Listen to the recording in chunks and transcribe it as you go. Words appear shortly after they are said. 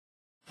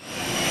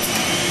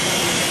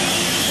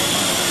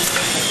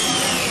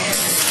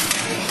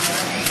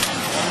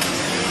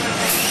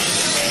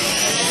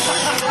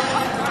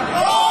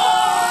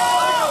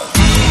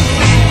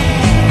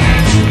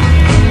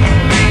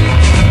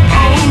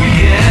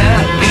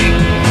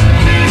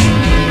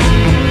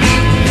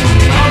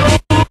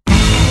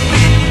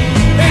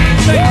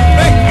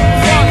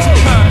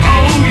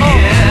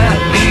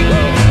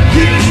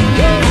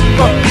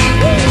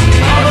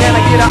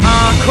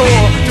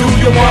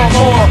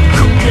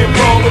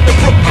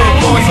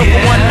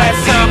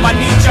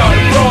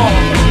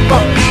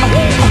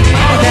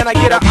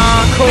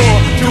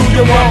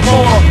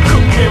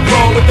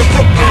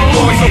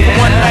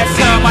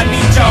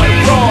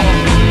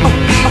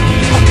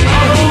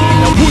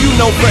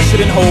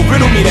Richard and Hov,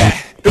 riddle me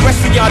that. The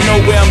rest of y'all know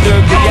where I'm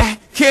lurking at.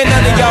 Can't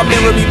none of y'all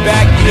mirror me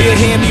back. You'll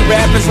hear me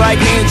rappers like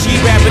Angie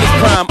rapping his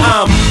prime.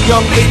 I'm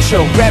young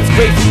H.O., raps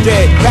Grateful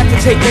Dead, back to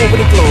take over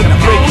the globe and I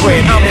break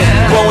bread. I'm in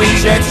Boeing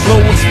jets,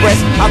 slow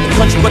express, out the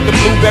country but the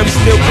blueberries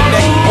still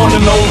connect. On the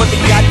low but the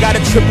yacht got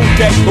a triple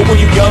deck. But when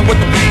you young, what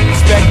the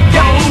expect?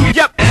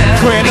 Yep.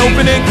 Grand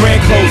opening,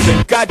 grand closing.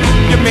 Got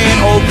your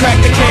manhole, crack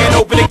the can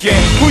open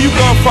again. Who you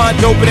gonna find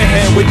open in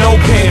hand with no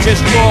pen?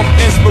 Just draw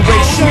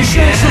inspiration.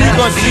 Who you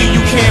gonna see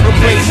you can't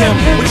replace him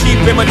with cheap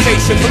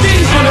imitation for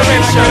this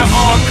generation.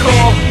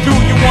 Encore, do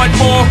you want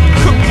more?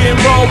 Cook and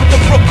roll with the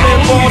Brooklyn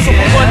balls. So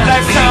for one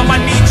last time I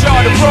need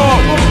y'all to roll.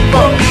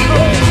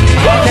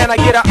 Can I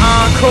get an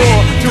encore?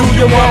 Do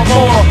you want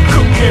more?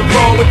 Cook and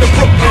roll with the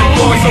Brooklyn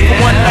boys. So for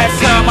one last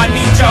time I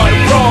need